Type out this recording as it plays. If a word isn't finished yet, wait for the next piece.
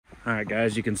All right,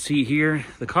 guys, you can see here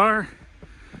the car.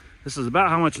 This is about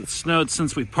how much it snowed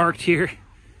since we parked here.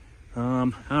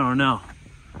 I don't know.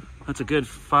 That's a good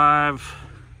five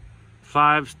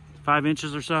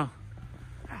inches or so.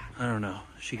 I don't know.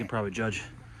 She can probably judge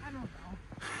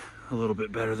a little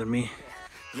bit better than me.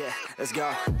 Yeah, let's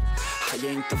go. I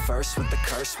ain't the first with the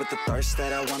curse, with the thirst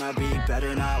that I wanna be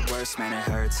better, not worse. Man, it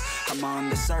hurts. I'm on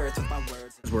this earth with my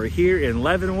words. We're here in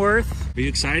Leavenworth. Are you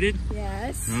excited?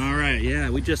 Yes. All right, yeah.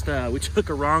 We just we took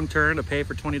a wrong turn to pay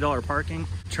for $20 parking.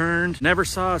 Turned, never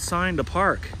saw a sign to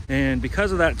park, and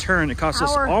because of that turn, it cost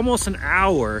us almost an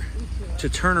hour to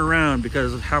turn around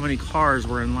because of how many cars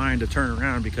were in line to turn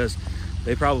around because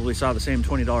they probably saw the same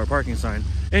 $20 parking sign.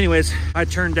 Anyways, I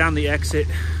turned down the exit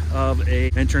of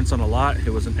a entrance on a lot. It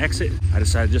was an exit. I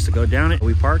decided just to go down it.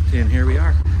 We parked and here we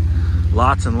are.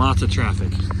 Lots and lots of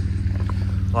traffic.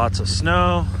 Lots of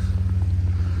snow.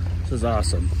 This is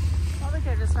awesome. I think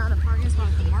I just found a parking spot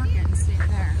at the market and stayed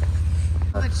there.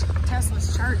 The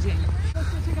Tesla's charging. Let's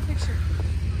go take a picture.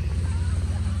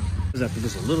 After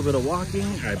just a little bit of walking,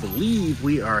 I believe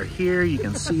we are here. You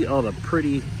can see all the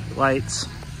pretty lights.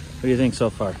 What do you think so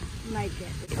far? Like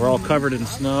it. We're all covered in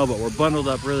snow, but we're bundled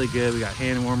up really good. We got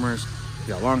hand warmers, we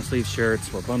got long sleeve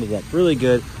shirts. We're bundled up really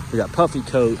good. We got puffy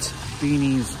coats,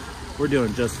 beanies. We're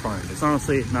doing just fine. It's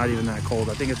honestly not even that cold.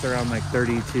 I think it's around like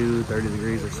 32, 30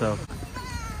 degrees or so.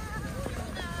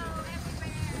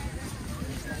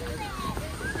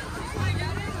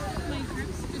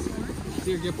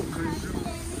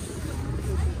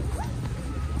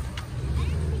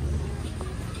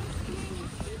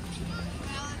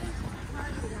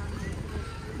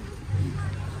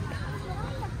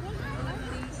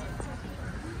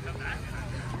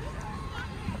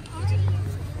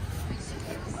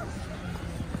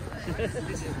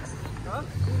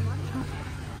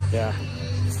 Yeah,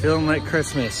 it's feeling like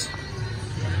Christmas.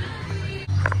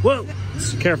 Whoa,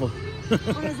 careful.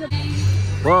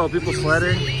 Whoa, people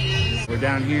sledding. We're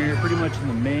down here pretty much in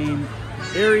the main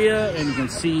area, and you can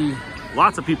see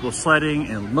lots of people sledding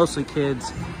and mostly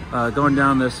kids going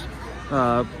down this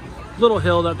little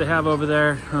hill that they have over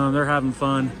there. They're having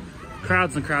fun.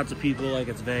 Crowds and crowds of people like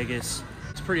it's Vegas.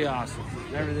 It's pretty awesome.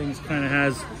 Everything's kind of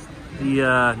has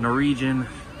the Norwegian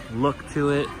look to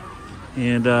it,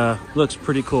 and looks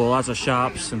pretty cool. Lots of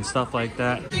shops and stuff like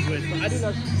that.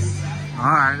 All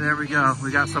right, there we go.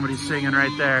 We got somebody singing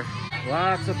right there.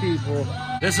 Lots of people.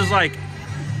 This is like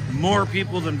more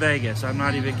people than Vegas. I'm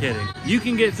not even kidding. You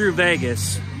can get through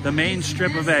Vegas, the main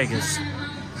strip of Vegas,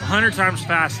 100 times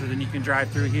faster than you can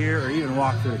drive through here or even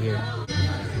walk through here.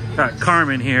 Got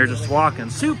Karmen here just walking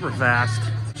super fast.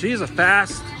 She's a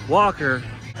fast walker.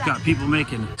 Got people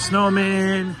making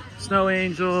snowmen, snow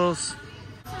angels.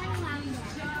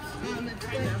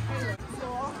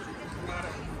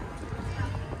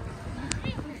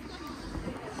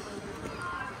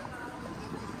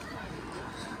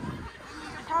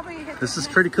 This is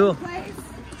pretty cool.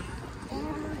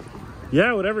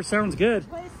 Yeah, whatever sounds good.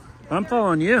 I'm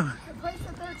following you. The place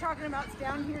that they're talking about is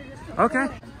down here. Okay,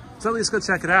 so at least go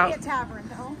check it out.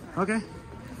 Okay.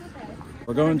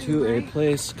 We're going to a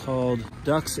place called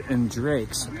Ducks and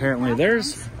Drakes. Apparently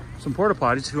there's some porta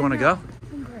potties if you want to go.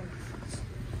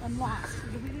 I'm lost.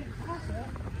 Ducks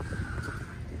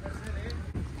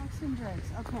and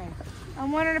Drakes. Okay.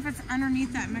 I'm wondering if it's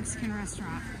underneath that Mexican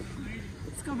restaurant.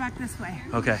 Let's go back this way.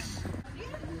 Okay.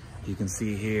 You can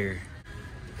see here,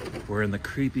 we're in the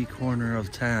creepy corner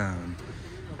of town,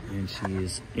 and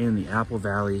she's in the Apple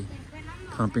Valley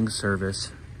pumping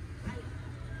service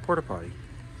porta potty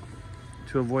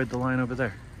to avoid the line over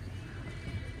there.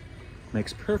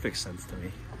 Makes perfect sense to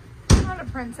me. I'm not a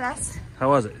princess. How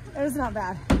was it? It was not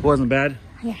bad. It wasn't bad?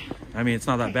 Yeah. I mean, it's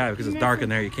not that bad because it's dark in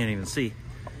there. You can't even see.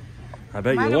 I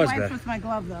bet you it was bad. With my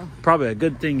glove, though. Probably a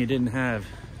good thing you didn't have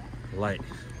light.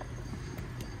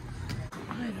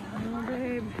 I don't know,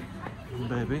 babe.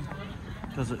 Baby,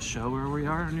 does it show where we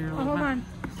are on your little hold map? on.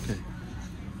 Okay.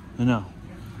 No.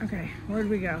 Okay, where'd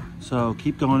we go? So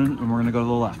keep going, and we're gonna go to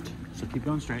the left. So keep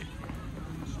going straight.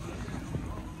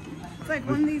 It's like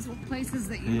one of these places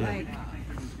that you like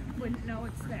wouldn't know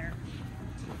it's there,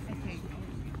 I think.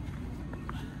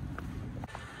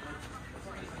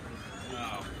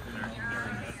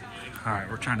 All right,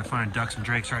 we're trying to find Ducks and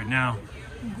Drakes right now.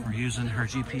 We're using her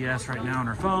GPS right now on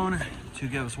her phone to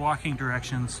give us walking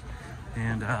directions,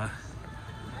 and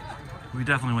we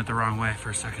definitely went the wrong way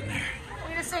for a second there.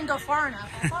 We just didn't go far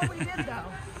enough. I thought we did, though.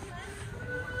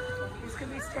 These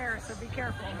could be stairs, so be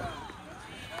careful.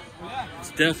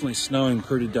 It's definitely snowing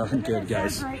pretty darn good,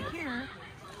 guys. Right here.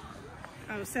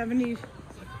 Oh, 70,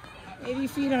 80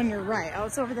 feet on your right. Oh,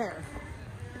 it's over there.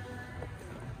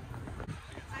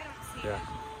 I don't see it.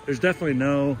 There's definitely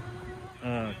no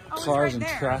cars and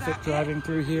traffic driving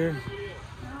through here.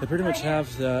 They pretty much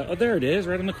have the, oh, there it is,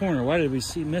 right in the corner. Why did we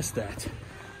miss that?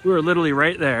 We were literally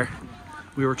right there.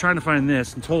 We were trying to find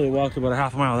this and totally walked about a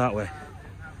half a mile that way.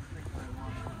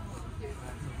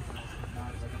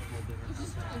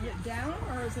 Is it down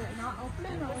or is it not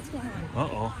opening or what's going on?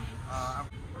 Uh-oh.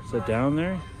 Is it down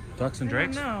there? Ducks and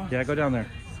Drakes? No. Yeah, go down there.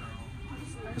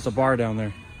 There's a bar down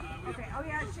there. Okay, oh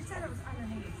yeah, she said it was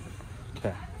underneath.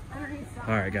 Okay. Underneath.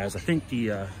 All right, guys, I think the,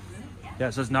 yeah,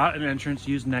 it says not an entrance,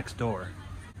 use next door.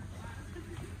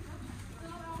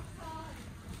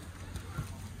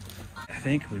 I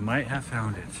think we might have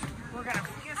found it. We're gonna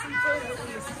get some food at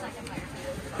least.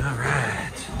 All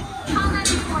right.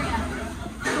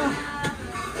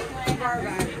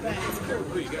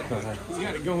 You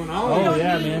got it going on. Oh,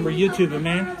 yeah, man, we're YouTubing,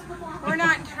 man. We're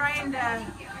not trying to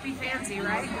be fancy,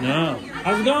 right? No.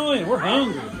 How's it going? We're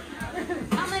hungry.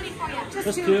 How many for you?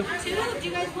 Just two. Two? Do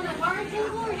you guys want a bar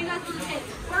table or do you guys want a table?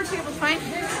 Bar table's fine.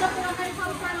 There's something on that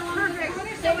top front of the Perfect.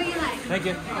 Say what you like. Thank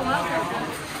you. You're welcome.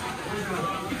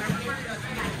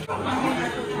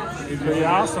 Pretty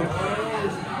awesome.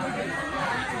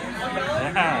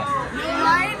 Yeah.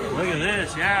 Right? Look at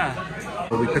this, yeah.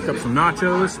 Well, we picked up some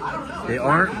nachos. They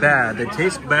aren't bad. They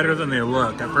taste better than they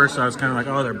look. At first I was kind of like,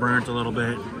 oh, they're burnt a little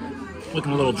bit.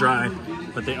 Looking a little dry.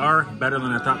 But they are better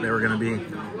than I thought they were going to be.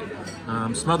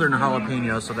 Smothered in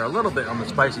jalapeno, so they're a little bit on the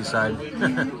spicy side.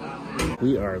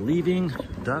 We are leaving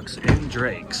Ducks and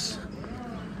Drakes.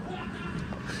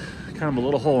 Kind of a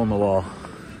little hole in the wall.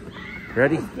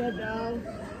 Ready? Good dog.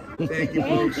 Thank you.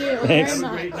 Thank you Thanks.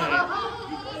 very much.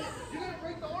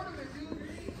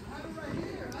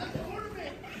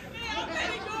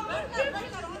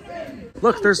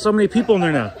 Look, there's so many people in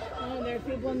there now. Oh, there are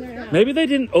people in there now. Maybe they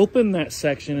didn't open that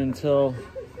section until...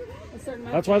 A certain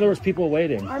amount. That's why there was people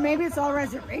waiting. Or maybe it's all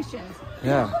reservations.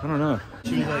 Yeah, I don't know.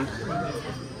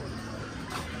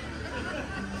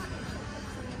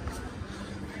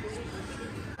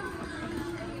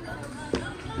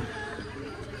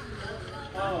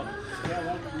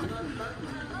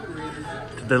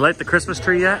 Did they light the Christmas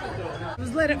tree yet? It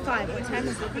was lit at 5. What time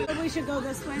is it? We should go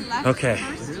this way, left. Okay.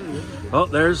 First. Oh,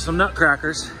 there's some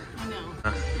nutcrackers. I know.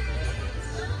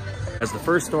 As the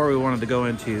first store we wanted to go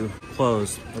into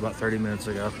closed about 30 minutes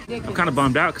ago. I'm kind of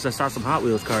bummed out because I saw some Hot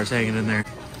Wheels cars hanging in there.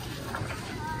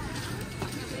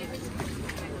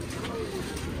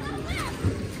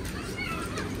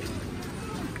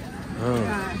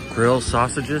 Oh, grilled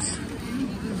sausages.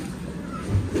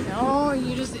 No,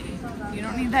 you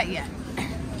don't need that yet.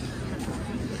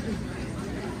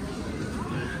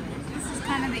 This is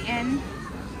kind of the end.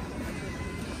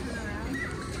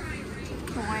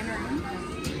 The winery.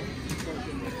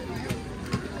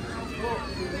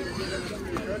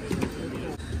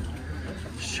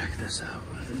 Let's check this out.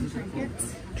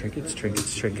 Trinkets. Trinkets,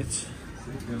 trinkets, trinkets.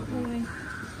 Really?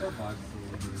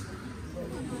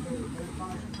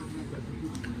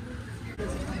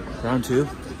 Round 2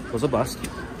 was a bust.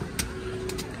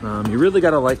 You really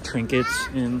gotta like trinkets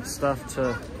and stuff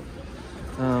to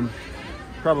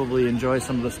probably enjoy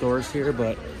some of the stores here,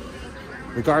 but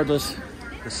regardless,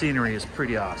 the scenery is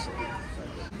pretty awesome.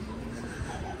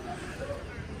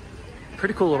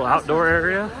 Pretty cool little outdoor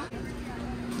area.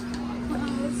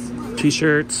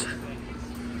 T-shirts.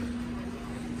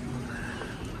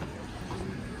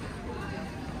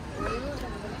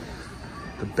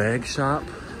 The bag shop.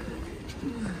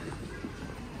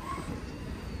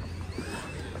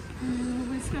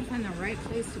 We just gotta find the right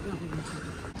place to go.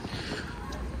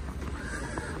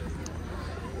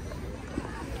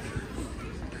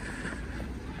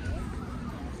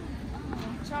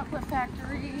 Chocolate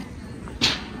factory.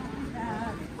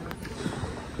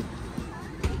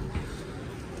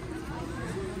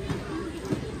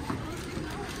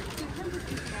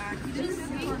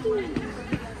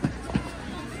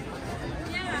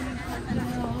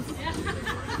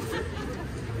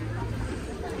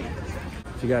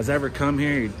 If you guys ever come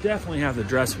here, you definitely have to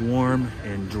dress warm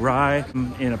and dry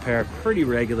in a pair of pretty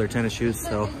regular tennis shoes.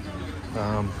 So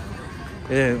it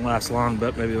didn't last long,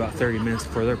 but maybe about 30 minutes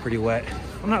before they're pretty wet.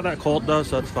 I'm not that cold though,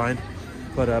 so that's fine.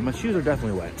 But my shoes are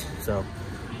definitely wet. So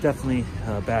definitely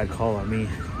a bad call on me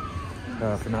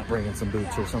for not bringing some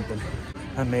boots or something.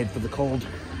 I'm made for the cold.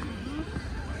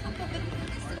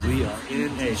 We are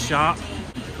in a shop.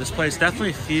 This place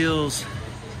definitely feels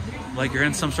like you're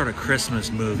in some sort of Christmas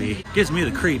movie. Gives me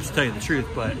the creeps, to tell you the truth,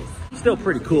 but still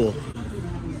pretty cool.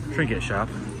 Trinket shop.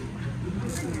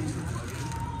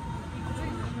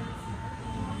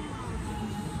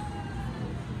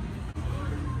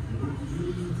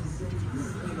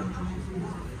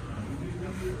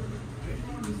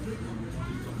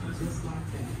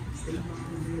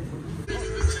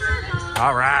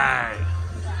 All right.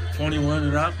 21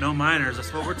 and up, no minors.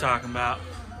 That's what we're talking about.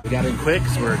 We got in quick,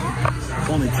 so we're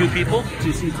only 2 people,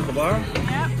 2 seats at the bar.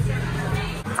 Yep.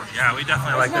 Yeah, we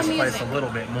definitely like this place a little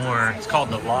bit more. It's called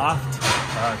The Loft.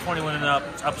 21 and up,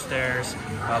 it's upstairs.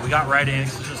 We got right in,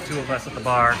 it's just 2 of us at the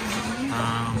bar.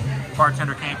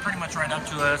 Bartender came pretty much right up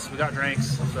to us. We got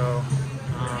drinks, so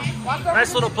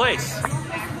nice little place.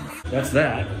 That's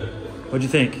that. What'd you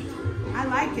think? I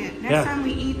liked it. Next time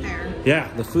we eat there. Yeah,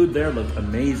 the food there looked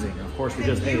amazing. Of course, we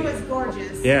just ate. It was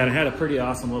gorgeous. Yeah, and it had a pretty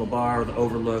awesome little bar with the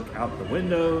overlook out the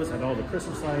windows, had all the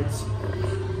Christmas lights.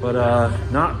 But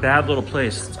not bad little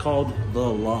place. It's called The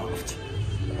Loft.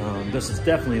 This is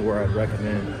definitely where I'd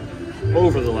recommend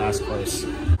over the last place.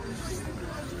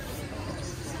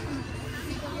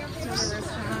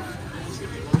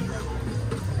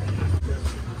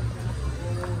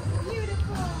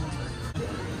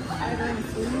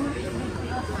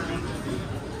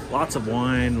 Lots of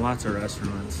wine, lots of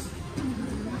restaurants.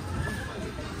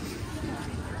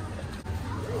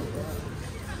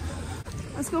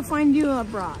 Let's go find you a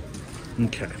brat.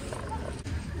 Okay.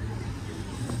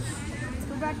 Let's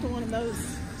go back to one of those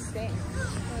stands.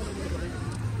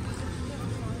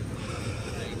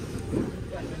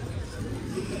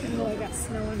 Oh, I got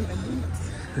snow on my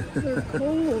boots. They're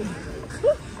cold.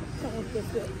 Can't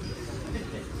get it.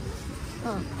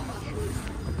 Huh.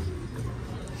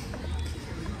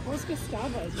 Where's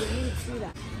Gustavo's? We didn't even see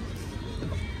that.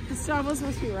 Gustavo's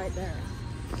must be right there.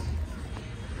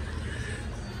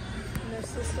 And there's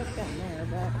still stuff down there,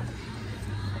 but...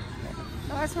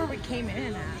 Oh, that's where we came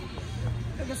in at.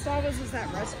 But Gustavo's is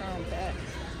that restaurant that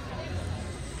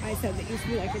I said that used to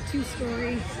be like a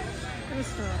 2-story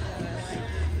restaurant.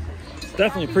 It's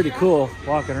definitely pretty cool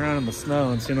walking around in the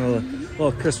snow and seeing a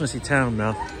little Christmassy town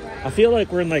now. I feel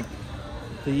like we're in like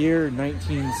the year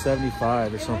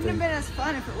 1975 or something. It wouldn't have been as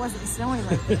fun if it wasn't snowing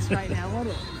like this right now, would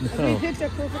it? No. Like we picked a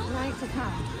perfect night to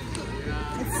come.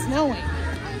 It's snowing.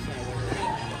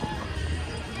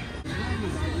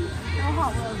 How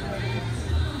hot was it?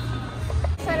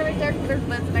 Set it right there. There's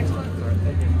the next one.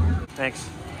 Thanks.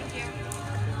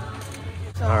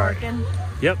 So All right. working.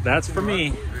 Yep, that's for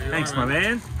me. Thanks, my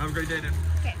man. Have a great day, dude.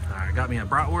 Okay. All right, got me a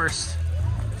bratwurst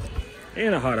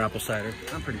and a hot apple cider.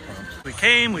 I'm pretty pumped. We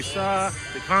came, we saw,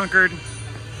 we conquered. You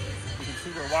can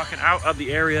see we're walking out of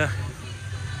the area.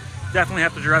 Definitely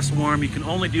have to dress warm. You can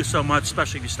only do so much,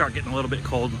 especially if you start getting a little bit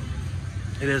cold.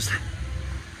 It is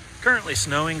currently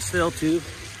snowing still too.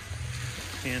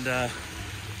 And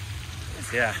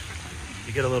yeah,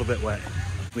 you get a little bit wet.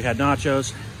 We had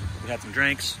nachos, we had some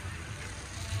drinks.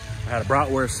 I had a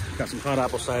bratwurst, got some hot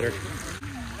apple cider.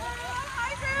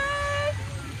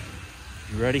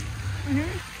 You ready?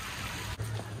 Mm-hmm.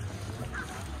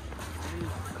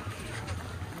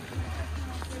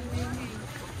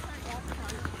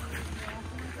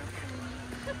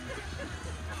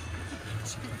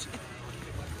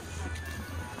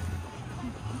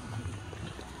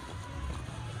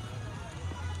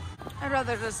 I'd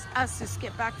rather us just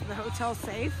get back to the hotel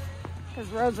safe, because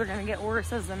roads are going to get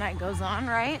worse as the night goes on,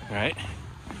 right? Right.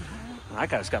 That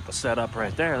guy's got the setup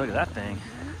right there. Look at that thing.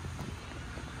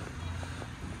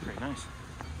 Pretty nice.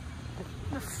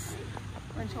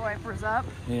 Windshield wipers up.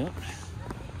 Yep.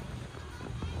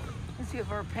 Let's see if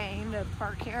we're paying to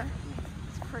park here.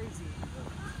 It's crazy.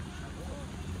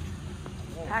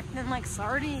 Acting like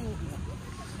sardines.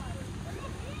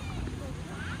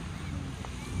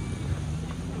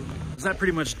 That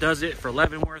pretty much does it for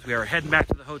Leavenworth. We are heading back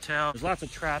to the hotel. There's lots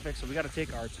of traffic, so we got to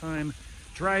take our time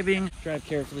driving. Drive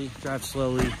carefully, drive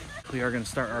slowly. We are going to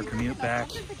start our commute back.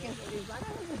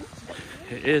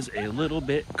 It is a little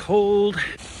bit cold.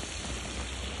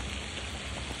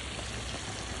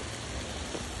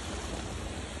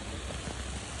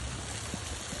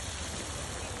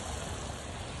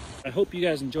 I hope you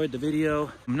guys enjoyed the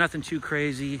video. Nothing too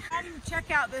crazy. Come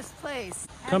check out this place.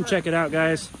 Come check it out,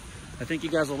 guys. I think you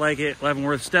guys will like it.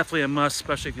 Leavenworth's definitely a must,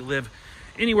 especially if you live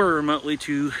anywhere remotely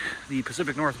to the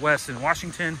Pacific Northwest in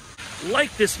Washington.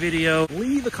 Like this video,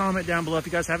 leave a comment down below. If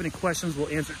you guys have any questions, we'll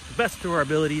answer the best to our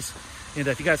abilities. And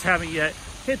if you guys haven't yet,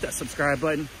 hit that subscribe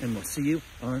button, and we'll see you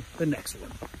on the next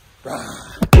one.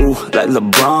 Ooh, like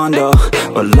LeBron, though,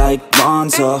 or like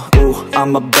Bonzo. Ooh,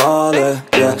 I'm a baller,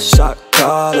 yeah, shot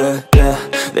caller, yeah.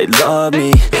 They love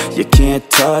me, you can't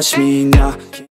touch me, nah.